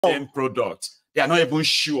same product. They are not even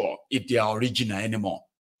sure if they are original anymore.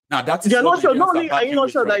 Now that is they're not sure. Not only are you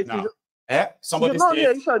not sure right that now. Somebody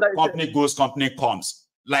says sure company goes, company comes.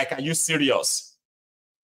 Like, are you serious?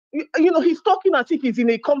 You know, he's talking as if he's in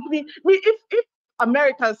a company. If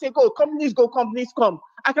Americans say, "Oh, companies go, companies come,"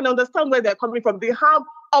 I can understand where they're coming from. They have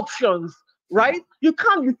options, right? You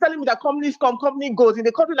can't be telling me that companies come, company goes in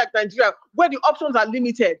a country like Nigeria where the options are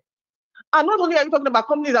limited. And not only are you talking about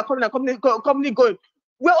companies that coming and company going,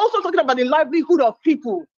 we're also talking about the livelihood of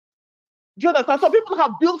people. Do you understand? So people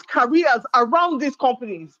have built careers around these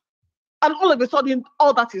companies, and all of a sudden,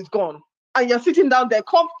 all that is gone. And you're sitting down there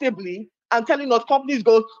comfortably and telling us companies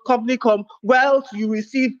go, company come. Well, you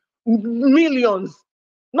receive millions,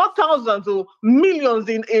 not thousands, or millions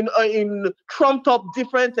in trumped up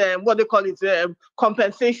different what they call it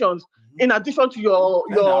compensations, in addition to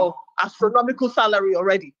your astronomical salary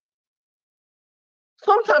already.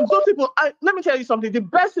 Sometimes those people, let me tell you something, the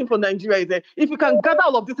best thing for Nigeria is that if you can gather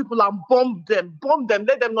all of these people and bomb them,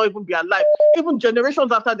 let them not even be alive, even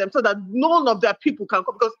generations after them, so that none of their people can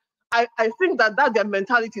come. Because I think that their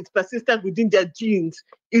mentality is persistent within their genes.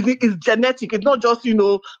 It's genetic. It's not just,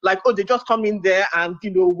 like, oh, they just come in there and,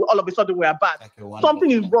 all of a sudden we are bad. Something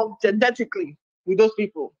is wrong genetically with those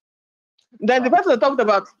people. Then the person I talked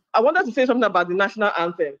about, I wanted to say something about the national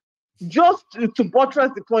anthem. Just to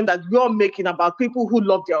buttress the point that you're making about people who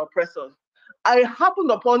love their oppressors. I happened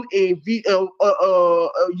upon a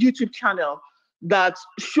YouTube channel that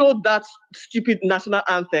showed that stupid national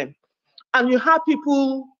anthem. And you have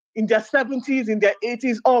people in their 70s, in their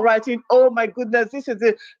 80s, all writing, "Oh my goodness, this is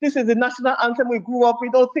the national anthem we grew up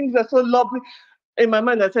with. Oh, things are so lovely." In my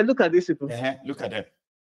mind, I said, look at these people. Look at them.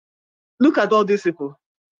 Look at all these people.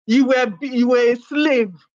 You were a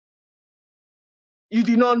slave. You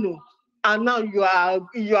did not know. And now you are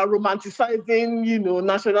romanticizing,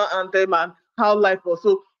 national anthem and how life was.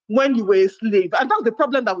 So when you were a slave, and that's the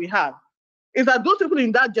problem that we have, is that those people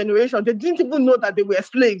in that generation, they didn't even know that they were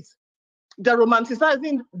slaves. They're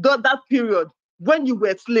romanticizing that period when you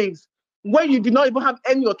were slaves, when you did not even have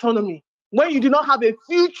any autonomy, when you did not have a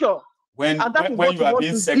future. When you are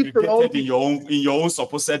being segregated in your own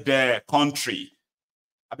supposed country.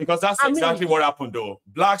 Because that's exactly what happened, though.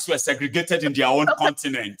 Blacks were segregated in their own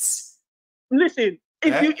continents. Listen,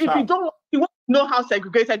 if you want to know how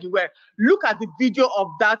segregated you were, look at the video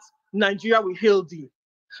of that Nigeria We Hailed You.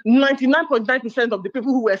 99.9% of the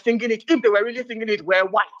people who were singing it, if they were really singing it, were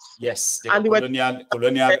white. Yes, they were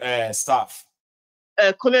colonial staff.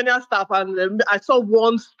 Colonial staff, and I saw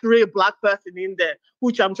one stray black person in there,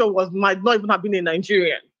 which I'm sure might not even have been a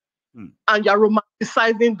Nigerian. And you're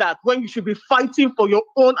romanticizing that when you should be fighting for your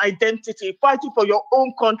own identity, fighting for your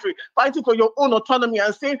own country, fighting for your own autonomy,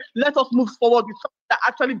 and saying, let us move forward with something that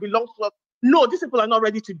actually belongs to us. No, these people are not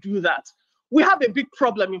ready to do that. We have a big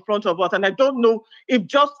problem in front of us, and I don't know if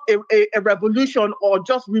just a revolution or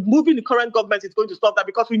just removing the current government is going to stop that,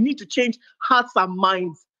 because we need to change hearts and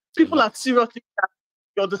minds. People are seriously,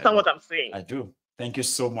 you understand what I'm saying? I do. Thank you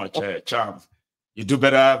so much, Charm. You do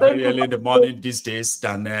better very early in the morning these days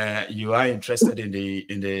than you are interested in the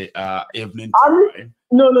evening time.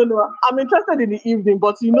 No. I'm interested in the evening,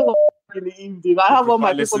 but in the evening. I have all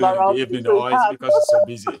my people around. In the evening, or it's because it's so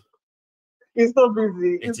busy. It's so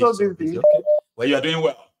busy. It's so busy. Okay. Well, you're doing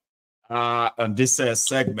well on this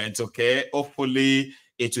segment, okay? Hopefully,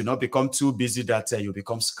 it will not become too busy that you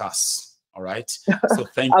become scarce. All right? So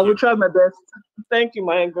thank you. I will try my best. Thank you,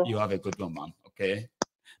 Mayengo. You have a good one, man. Okay?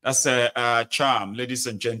 That's a charm, ladies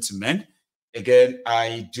and gentlemen. Again,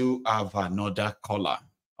 I do have another caller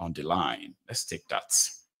on the line. Let's take that.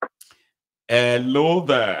 Hello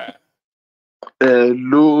there.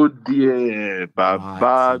 Hello, dear Baba.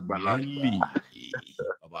 Baba. Baba.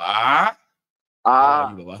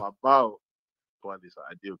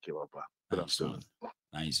 Okay, Baba. Good afternoon.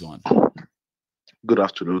 Nice one. Good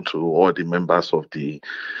afternoon to all the members of the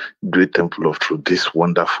Great Temple of Truth this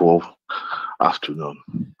wonderful afternoon.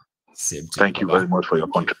 Thank you very much for your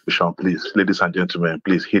contribution. Please, ladies and gentlemen,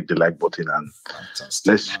 please hit the like button and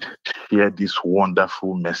let's share this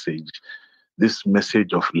wonderful message, this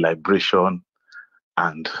message of liberation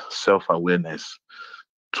and self-awareness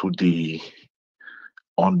to the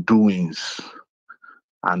undoings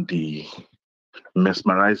and the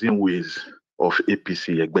mesmerizing ways of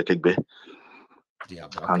APC Egbekegbe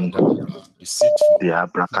and the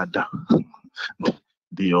abracadabra,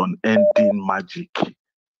 the unending magic,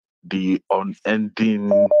 the unending,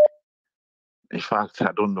 in fact,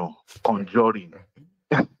 I don't know, conjuring.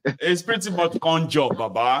 It's pretty much con job,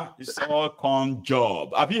 Baba. It's all con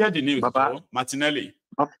job. Have you heard the news, Baba? Martinelli?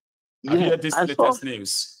 Yeah, have you heard this latest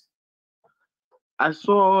news? I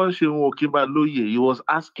saw Shehu Okibaloye. He was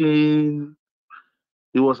asking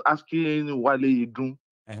Wale Idun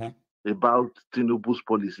about Tinubu's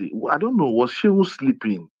policy. I don't know. Was Shehu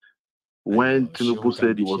sleeping when Tinubu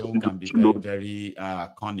said he was going to be very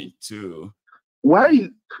cunning too? Why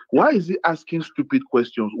is he asking stupid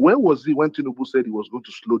questions? Where was he when Tinubu said he was going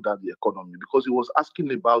to slow down the economy? Because he was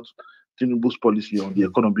asking about Tinubu's policy on the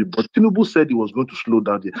economy, but Tinubu said he was going to slow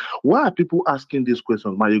down the. Why are people asking these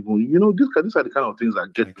questions, Mayegun? You know, these are the kind of things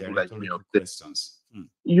that get people like me upset. Questions.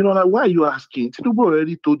 You know, like, why are you asking? Tinubu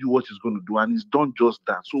already told you what he's going to do, and he's done just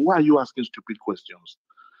that. So why are you asking stupid questions?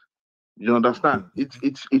 You understand?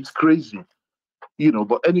 It's crazy. You know,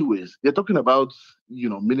 but anyways, they're talking about, you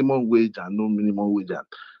know, minimum wage and no minimum wage. And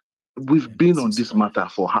we've been on this matter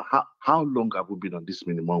for how long have we been on this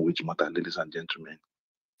minimum wage matter, ladies and gentlemen?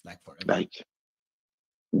 Like forever. Like,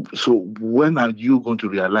 so when are you going to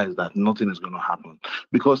realize that nothing is going to happen?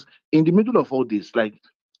 Because in the middle of all this, like,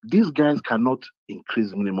 these guys cannot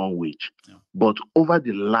increase minimum wage. Yeah. But over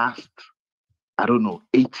the last, I don't know,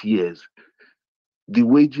 8 years, the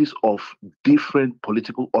wages of different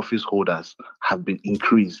political office holders have been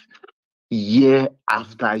increased year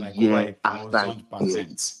after year after year.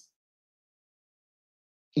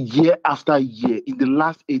 Year after year in the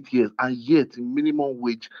last 8 years, and yet minimum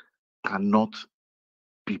wage cannot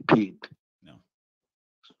be paid. No.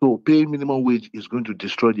 So paying minimum wage is going to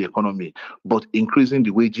destroy the economy, but increasing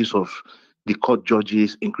the wages of the court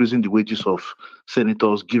judges, increasing the wages of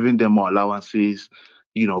senators, giving them more allowances,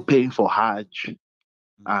 you know, paying for Hajj,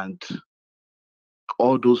 and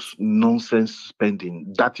all those nonsense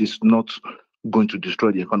spending, that is not going to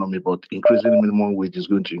destroy the economy, but increasing the minimum wage is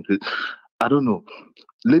going to increase. I don't know.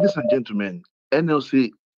 Ladies and gentlemen,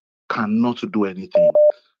 NLC cannot do anything.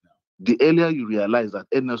 The earlier you realize that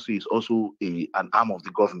NLC is also an arm of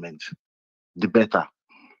the government, the better.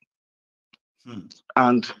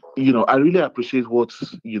 And, you know, I really appreciate what,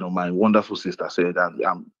 you know, my wonderful sister said,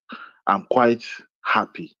 and I'm quite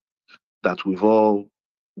happy that we've all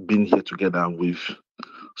been here together and we've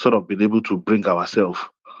sort of been able to bring ourselves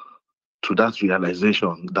to that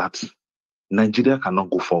realization that Nigeria cannot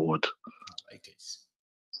go forward. Like this.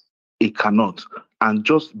 It cannot. And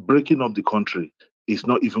just breaking up the country is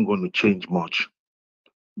not even going to change much.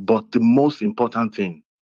 But the most important thing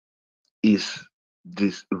is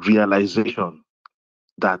this realization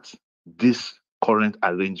that this current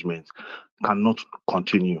arrangement cannot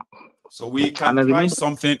continue. So we can try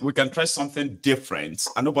something. We can try something different,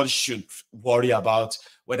 and nobody should worry about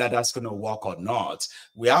whether that's going to work or not.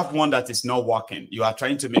 We have one that is not working. You are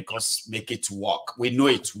trying to make us make it work. We know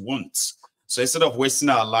it won't. So instead of wasting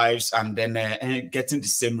our lives and then getting the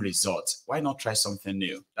same result, why not try something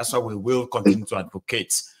new? That's why we will continue to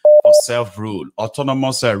advocate for self-rule,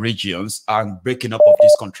 autonomous regions, and breaking up of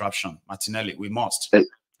this contraption. Martinelli, we must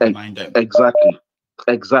remind them.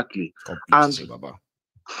 Exactly. And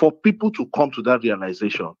for people to come to that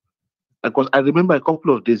realization, because I remember a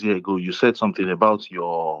couple of days ago, you said something about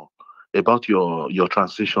your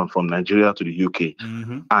transition from Nigeria to the UK,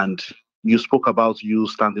 and you spoke about you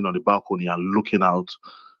standing on the balcony and looking out,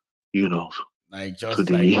 you know, like just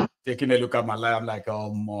like taking a look at my life. I'm like,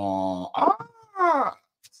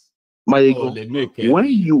 my ego. When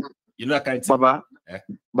you know that kind of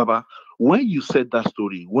Baba, when you said that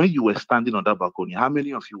story, when you were standing on that balcony, how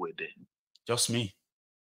many of you were there? Just me.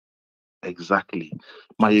 Exactly.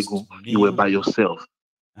 My ego, you were by yourself.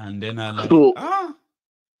 And then I like,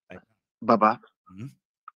 Baba,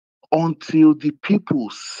 until the people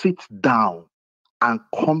sit down and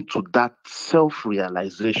come to that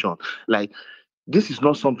self-realization, like, this is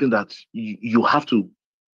not something that you have to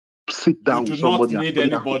sit down with somebody. You do not need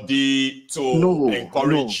anybody to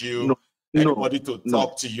encourage you, anybody to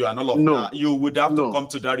talk to you and all of that. You would have to come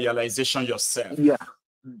to that realization yourself. Yeah,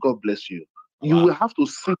 God bless you. Wow. You will have to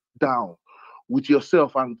sit down with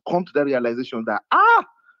yourself and come to that realization that,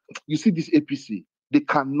 you see this APC, they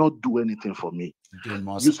cannot do anything for me.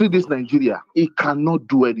 You see this Nigeria, it cannot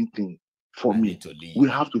do anything for me. We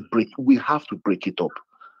have to break it up.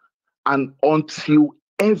 And until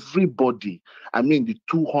everybody, I mean the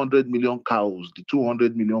 200 million cows, the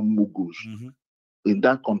 200 million mugus in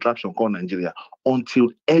that contraption called Nigeria, until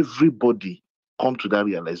everybody come to that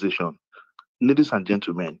realization, ladies and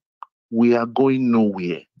gentlemen, we are going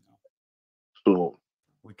nowhere. So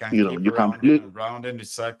we can keep rounding the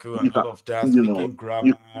circle and all of that, speaking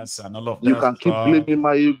grammars and all of that. You can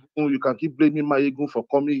keep blaming Mayegun for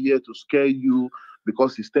coming here to scare you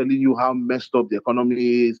because he's telling you how messed up the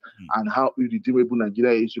economy is and how irredeemable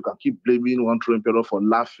Nigeria is. You can keep blaming one true emperor for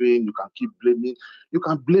laughing. You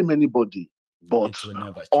can blame anybody. But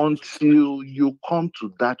until you come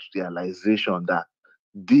to that realization that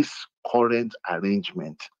this current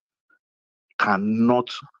arrangement cannot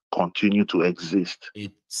continue to exist.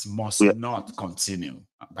 It must not continue,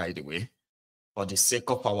 by the way, for the sake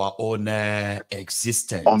of our own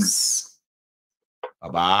existence.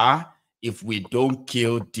 Baba, if we don't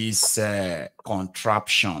kill this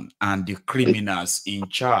contraption and the criminals in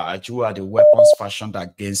charge who are the weapons fashioned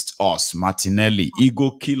against us, Martinelli, he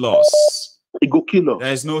go kill us. He go kill us.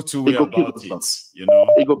 There is no two way about it, you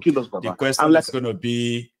know. He go kill us, Baba. The question is going to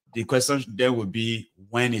be, the question then will be,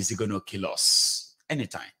 when is he going to kill us?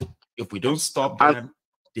 Anytime. If we don't stop them,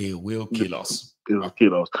 they will kill us. They will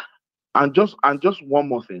kill us. And just one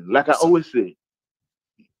more thing, like I always say,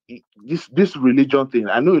 this religion thing,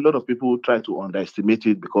 I know a lot of people try to underestimate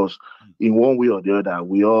it because in one way or the other,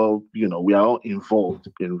 we all, we are all involved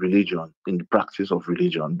in religion, in the practice of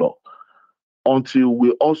religion. But until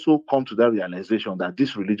we also come to that realization that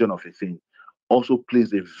this religion of a thing also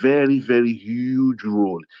plays a very, very huge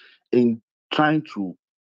role in trying to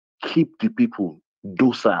keep the people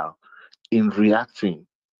docile in reacting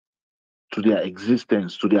to their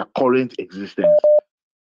existence, to their current existence,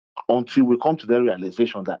 until we come to the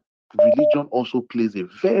realization that religion also plays a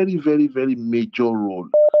very, very, very major role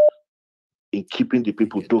in keeping the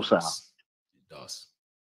people docile. It does.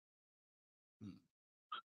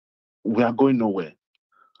 We are going nowhere.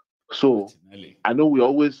 So I know we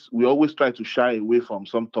always try to shy away from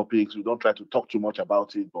some topics. We don't try to talk too much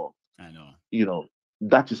about it, but I know.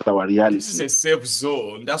 That is our reality. This is a safe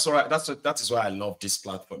zone. That is why I love this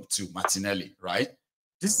platform too, Martinelli, right?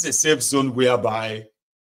 This is a safe zone whereby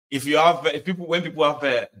when people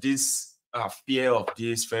have this fear of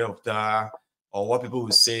this, fear of that, or what people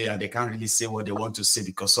will say, and they can't really say what they want to say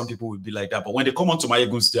because some people will be like that. But when they come onto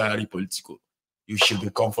Mayegun's Diary Political, you should be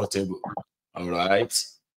comfortable. All right.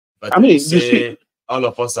 But I mean, say all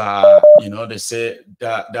of us are, they say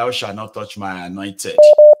that thou shalt not touch my anointed.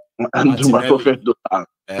 And do my prophet do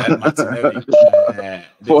Martinelli.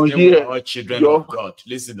 For here, all children of God.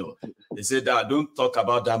 Listen, they say that don't talk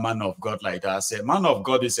about that man of God like that. I say, man of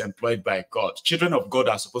God is employed by God. Children of God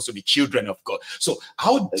are supposed to be children of God. So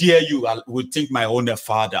how dare you would think my own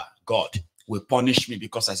father, God, will punish me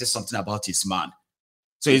because I said something about his man?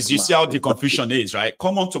 So you see how the confusion is, right?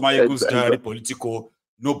 Come on to Mayegun's Diary Political.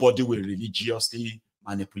 Nobody will religiously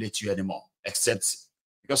manipulate you anymore, except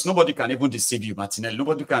because nobody can even deceive you, Martinelli.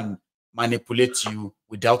 Nobody can manipulate you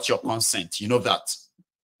without your consent. You know that.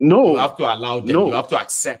 No. You have to allow them. No. You have to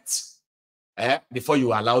accept before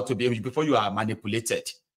you are allowed to be, before you are manipulated.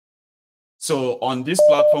 So on this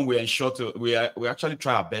platform, we actually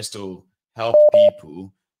try our best to help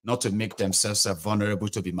people not to make themselves vulnerable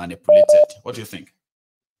to be manipulated. What do you think?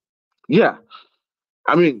 Yeah.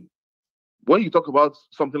 I mean, when you talk about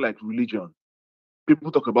something like religion,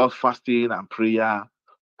 people talk about fasting and prayer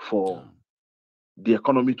for the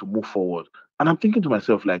economy to move forward. And I'm thinking to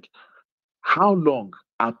myself, like, how long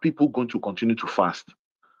are people going to continue to fast?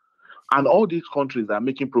 And all these countries that are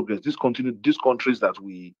making progress, these countries that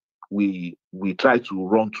we try to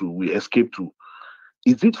run to, we escape to,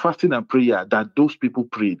 is it fasting and prayer that those people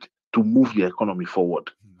prayed to move the economy forward?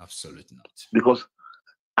 Absolutely not. Because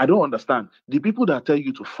I don't understand. The people that tell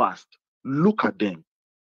you to fast, look at them.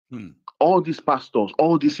 All these pastors,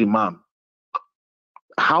 all these imams,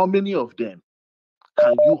 how many of them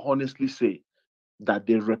can you honestly say that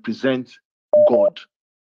they represent God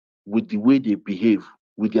with the way they behave,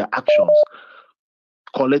 with their actions,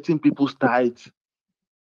 collecting people's tithes,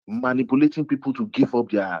 manipulating people to give up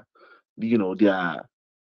their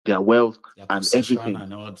wealth and everything.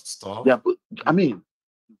 And all that stuff. I mean,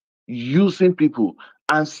 using people,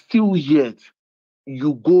 and still yet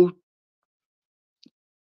you go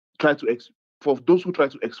for those who try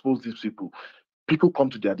to expose these people come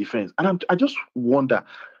to their defense. And I just wonder,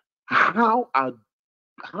 how are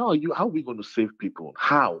we going to save people?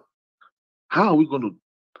 How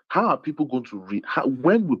are people going to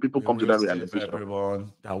when will people come to that realization?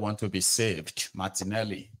 Everyone that want to be saved,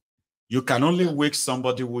 Martinelli, you can only wake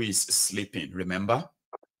somebody who is sleeping. Remember,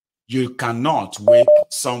 you cannot wake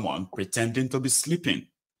someone pretending to be sleeping.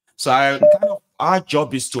 So our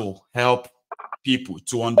job is to help people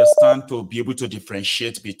to understand, to be able to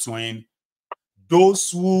differentiate between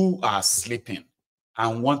those who are sleeping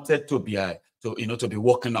and wanted to be to be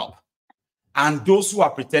woken up, and those who are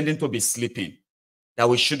pretending to be sleeping, that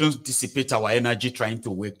we shouldn't dissipate our energy trying to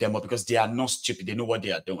wake them up because they are not stupid. They know what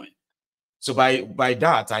they are doing. So by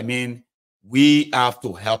that, I mean, we have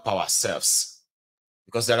to help ourselves,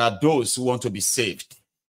 because there are those who want to be saved,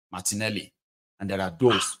 Martinelli, and there are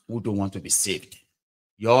those who don't want to be saved.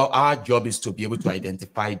 Our job is to be able to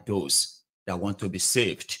identify those that want to be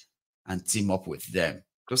saved and team up with them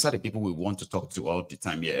Those are the people we want to talk to all the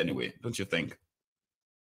time here anyway, don't you think?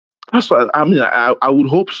 That's what I mean. I would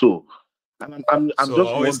hope so. And I'm so just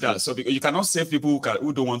always wondering. that. So because you cannot save people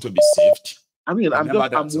who don't want to be saved. I mean, I'm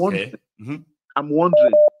wondering. I'm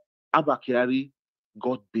wondering. Abba Kyari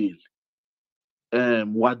got bail.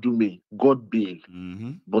 Wadume got bail,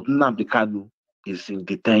 but Nnamdi Kanu is in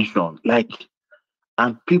detention. Like,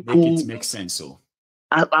 and people make it make sense. So,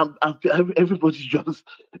 everybody's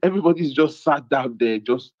just sat down there,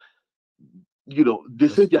 just they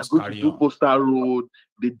say they are going to do Coastal Road.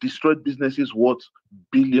 They destroyed businesses worth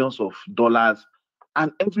billions of dollars,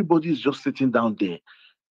 and everybody is just sitting down there.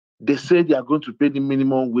 They say they are going to pay the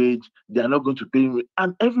minimum wage. They are not going to pay,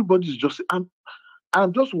 and everybody's just.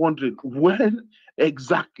 I'm just wondering, when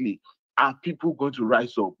exactly are people going to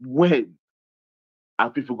rise up? When are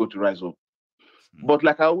people going to rise up? But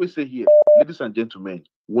like I always say here, ladies and gentlemen,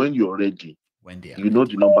 when you're ready, you know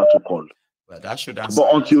the number to call. Well, that should answer.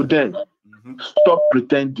 But until then, stop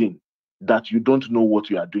pretending that you don't know what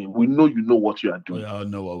you are doing. We know you know what you are doing. We all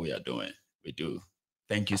know what we are doing. We do.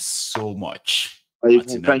 Thank you so much.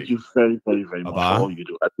 Thank you very, very, very much for all you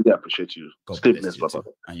do. I really appreciate you. Stay blessed, Baba.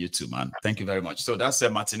 And you too, man. Thank you very much. So that's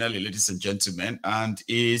Martinelli, ladies and gentlemen, and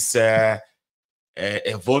is a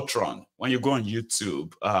Voltron. When you go on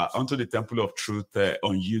YouTube, onto the Temple of Truth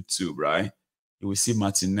on YouTube, right? You will see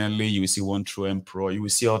Martinelli, you will see One True Emperor, you will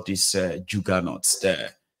see all these juggernauts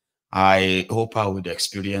there. I hope I would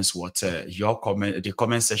experience what the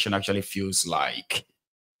comment section actually feels like.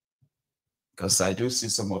 Because I do see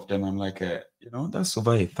some of them, I'm like, that's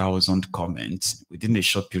over 1,000 comments within a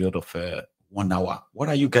short period of 1 hour. What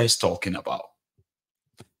are you guys talking about?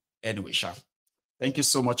 Anyway, Sha, thank you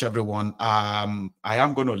so much, everyone. I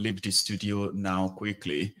am going to leave the studio now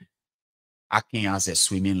quickly. Akin has a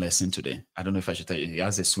swimming lesson today. I don't know if I should tell you, he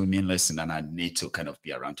has a swimming lesson and I need to kind of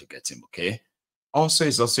be around to get him, okay? Also,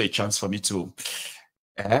 it's also a chance for me to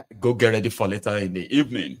go get ready for later in the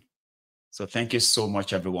evening. So thank you so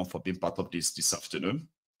much, everyone, for being part of this afternoon.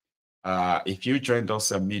 If you joined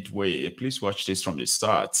us midway, please watch this from the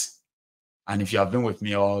start. And if you have been with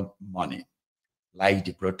me all morning, like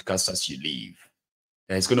the broadcast as you leave,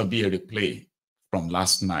 there's going to be a replay from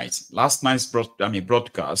last night. Last night's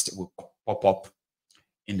broadcast will pop up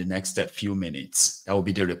in the next few minutes. That will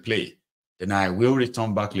be the replay. Then I will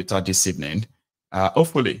return back later this evening.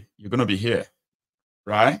 Hopefully, you're going to be here,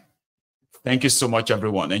 right? Thank you so much,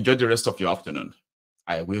 everyone. Enjoy the rest of your afternoon.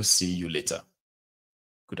 I will see you later.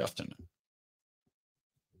 Good afternoon.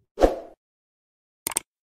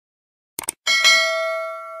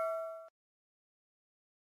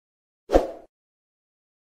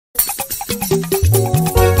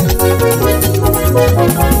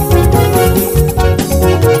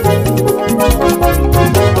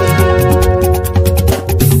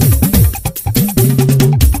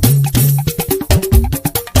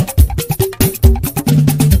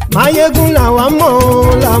 Mayegun làwa mọ̀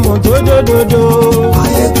làmọ̀ tó dòdòdò.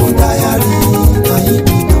 Mayegun Diary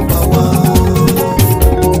Ayíbi #1.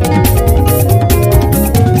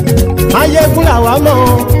 Mayegun làwa mọ̀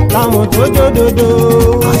làmọ̀ tó dòdòdò.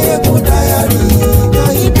 Mayegun Diary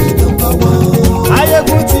Ayíbi #1.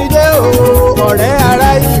 Mayegun ti dé o ọ̀rẹ́ ará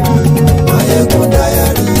ìlú. Mayegun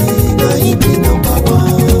Diary Ayíbi #1.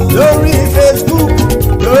 Lórí Facebook,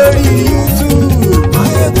 lórí YouTube.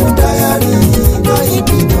 Mayegun Diary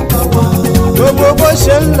Ayíbi #1. Gbogbo bó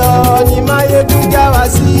ṣe ń lọ ni Mayegun já wa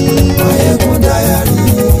sí. Mayegun Diary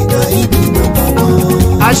Ayíbi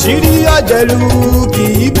 #1. Àṣírí ọ̀jẹ̀lú kì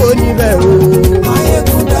í bò níbẹ̀ o.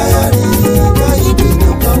 Mayegun Diary Ayíbi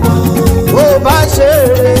 #1. Bó bá ṣe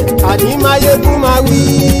eré àní Mayegun máa wí.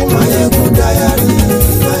 Mayegun Diary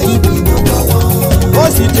Ayíbi #1. Ó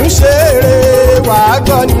sì tún ṣe eré wàá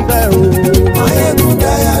gbọ́ níbẹ̀ o. Mayegun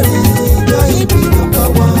Diary Ayíbi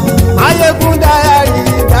 #1. Mayegun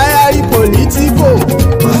Diary politico.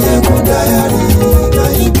 Mayegun Diary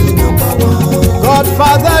Ayíbi #1.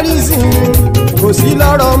 Godfatherism kò sí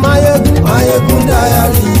lọ́rọ̀ Mayegun. Mayegun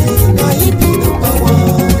Diary Ayíbi #1.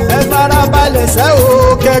 Ẹ farabalẹ̀ sẹ́ o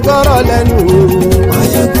kẹgọ́rọ̀ lẹ́nu o.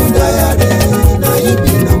 Mayegun Diary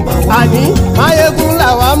Ayíbi #1. Àní Mayegun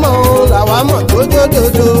làwa mọ̀ tó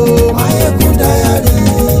dòdòdò. Mayegun Diary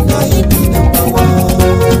Ayíbi #1.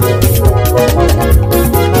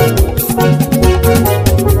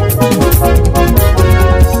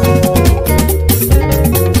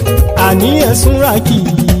 Àní ẹ̀sùn ràkì.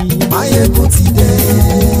 Mayegun ti dé.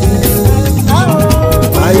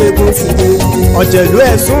 Mayegun ti dé. Ọ̀jẹ̀lú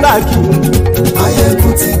ẹ̀sùn ràkì.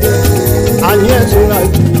 Mayegun ti dé. Àní ẹ̀sùn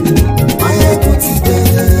ràkì. Mayegun ti dé.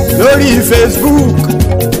 Lórí Facebook.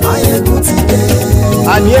 Mayegun ti dé.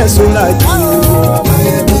 Àní ẹ̀sùn ràkì.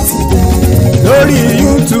 Mayegun ti dé. lórí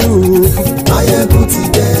YouTube. Máyégún ti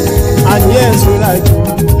dé. Àní ẹ̀sùn lájú.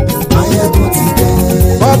 Máyégún ti dé.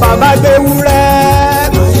 Bọ́ bàbá gbé wúrẹ́.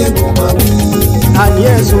 Máyégún máa wí. Àní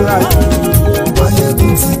ẹ̀sùn lájú.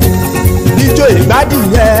 Máyégún ti dé. Ijó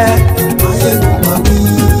ìgbádìyẹ. Máyégún máa wí.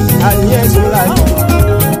 Àní ẹ̀sùn lájú.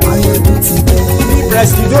 Máyégún ti dé. Bí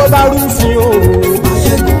pẹ̀sìdó bá rúfin o.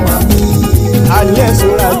 Máyégún máa wí. Àní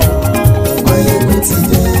ẹ̀sùn lájú. Máyégún ti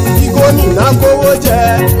dé. Bí gómìnà kówó jẹ.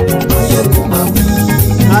 Máyégún máa wí.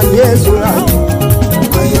 Àní ẹ̀sùn lájú.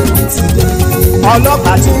 Máyégún ti dé.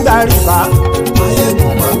 Ọlọ́pàá tí ń darí bá.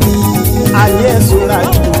 Máyégún máa wí. Àní ẹ̀sùn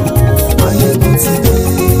lájú. Máyégún ti dé.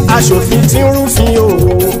 Aṣòfin tí ń rúfin o.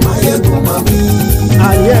 Máyégún máa wí.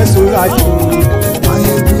 Àní ẹ̀sùn lájú.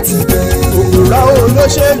 Máyégún ti dé. Òpùrọ́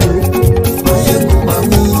olóṣèlú. Máyégún máa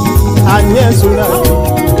wí. Àní ẹ̀sùn lájú.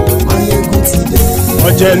 Máyégún ti dé.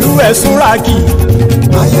 Ọ̀jẹ̀lú ẹ̀sùn ràkì.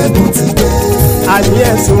 Máyégún ti dé. Àní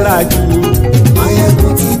ẹ̀sùn ràkì.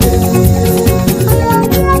 Máyégún ti dé.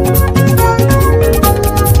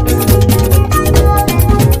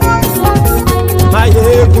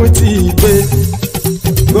 Máyégún ti dé.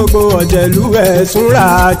 Gbogbo ọ̀jẹ̀lú ẹ̀sùn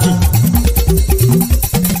ràkì.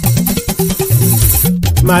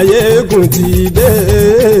 Máyégún ti dé.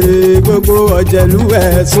 Gbogbo ọ̀jẹ̀lú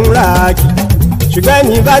ẹ̀sùn ràkì. Ṣùgbọ́n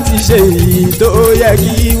ní bá ti ṣe èyí tó yẹ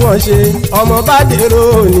kí wọ́n ṣe, ọmọ bá dèrò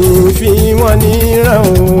ní fi wọ́n níran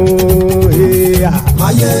o.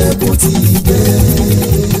 Máyégún ti dé.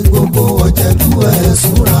 Gbogbo ọ̀jẹ̀lú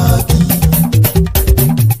ẹ̀sùn ràkì.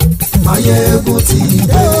 Máyégún ti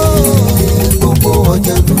dé. Gbogbo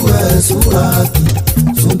ọ̀jẹ̀lú ẹ̀sùn ràkì.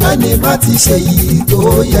 Ṣùgbọ́n ní bá ti ṣe èyí tó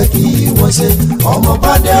yẹ kí wọ́n ṣe, ọmọ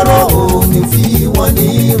bá dèrò ní fi wọ́n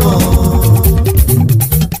níran.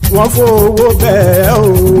 Wọ́n fowó bẹ́ẹ̀ o,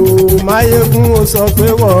 Máyégún ó sọ pé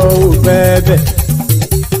wọ́n ò bẹ́ẹ̀.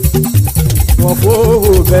 Wọ́n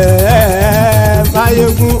fowó bẹ́ẹ̀,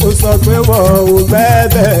 Máyégún ó sọ pé wọ́n ò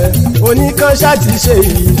bẹ́ẹ̀. Oníkan ṣáàtì ṣe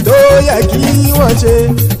èyí tó yẹ kí wọ́n ṣe,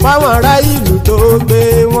 fáwọn ará ìlú tó gbé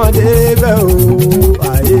wọn débẹ̀ o.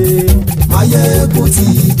 Máyégún ti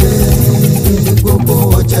dé. Gbogbo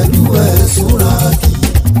ọ̀jẹ̀lú ẹ̀sùn ràkì.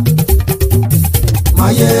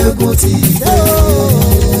 Máyégún ti dé.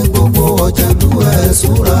 Gbogbo ọ̀jẹ̀lú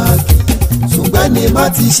ẹ̀sùn ràkì. Ṣùgbọ́n ní má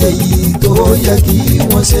ti ṣe yìí tó yẹ kí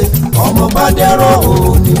wọ́n ṣe, ọmọ bá dẹ́rọ̀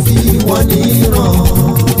òní fi wọ́n níran.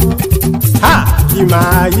 Kì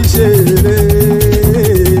máa yí ṣe eré,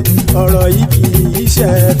 ọ̀rọ̀ yìí kì í ṣe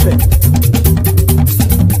ẹ̀fẹ̀.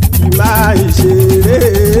 Kì máa yí ṣe eré,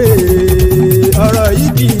 ọ̀rọ̀ yìí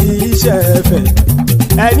kì í ṣe ẹ̀fẹ̀.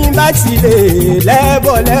 Ẹni bá ti lè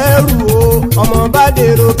lẹ́bọ̀ lẹ́rù o, ọmọ bá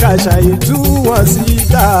dèrò kàṣàyè tú wọn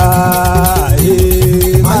síta.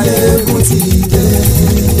 Máyégún ti dé.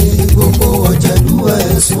 Gbogbo ọ̀jẹ̀lú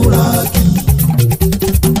ẹ̀sùn ràkì.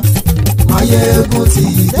 Máyégún ti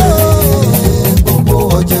dé. Gbogbo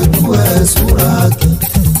ọ̀jẹ̀lú ẹ̀sùn ràkì.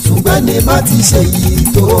 Ṣùgbọ́n ní bá ti ṣe yìí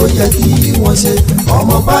tó yẹ kí wọ́n ṣe,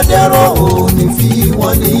 ọmọ bá dẹ́rọ̀ òní fi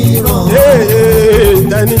wọ́n níran.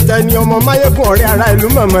 Tẹnitẹni ọmọ Máyégún ọ̀rẹ́ ara ìlú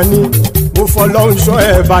mọ̀mọ́ ni mo fọlọ́run ṣọ́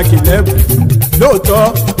ẹ̀ bá kìlẹ́bù. Lóòótọ́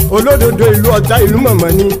olódodo ìlú ọ̀tá ìlú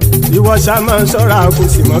mọ̀mọ́ ni ìwọ ṣá máa ń ṣọ́ra kò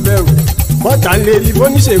sì mọ́ bẹ̀rù. Bọ́tà ń lè rí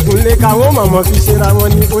bóníṣègùn lé káwọn mọ̀mọ́ fi ṣera wọn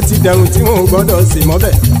ni ó ti dẹrùn tí wọn ò gbọ́dọ̀ sì mọ́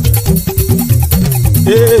bẹ̀.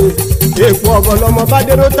 Èèpo ọ̀bọ lọmọ bá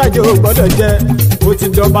dérò tàjẹ́ ò gbọ́dọ̀ jẹ́, ó ti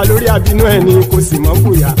dọba lórí àbínú ẹni kò sì mọ́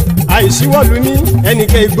bùyà. Àìsíwọ́lu ní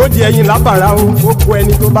ẹnìkẹ́ ìgbódì ẹyin lábàrá o, ó kó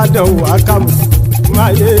ẹni tó bá dán wò á kàmù.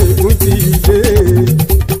 Máyégún ti dé.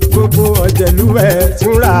 Gbogbo ọ̀jẹ̀lú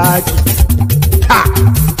ẹ̀sùn ràkì.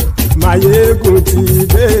 Máyégún ti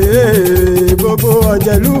dé. Gbogbo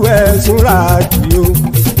ọ̀jẹ̀lú ẹ̀sùn ràkì o.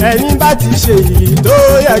 Ẹni bá ti ṣe yìí tó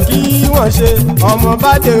yẹ kí wọ́n ṣe, ọmọ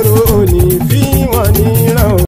bá dèrò òní fi wọ́n níran o.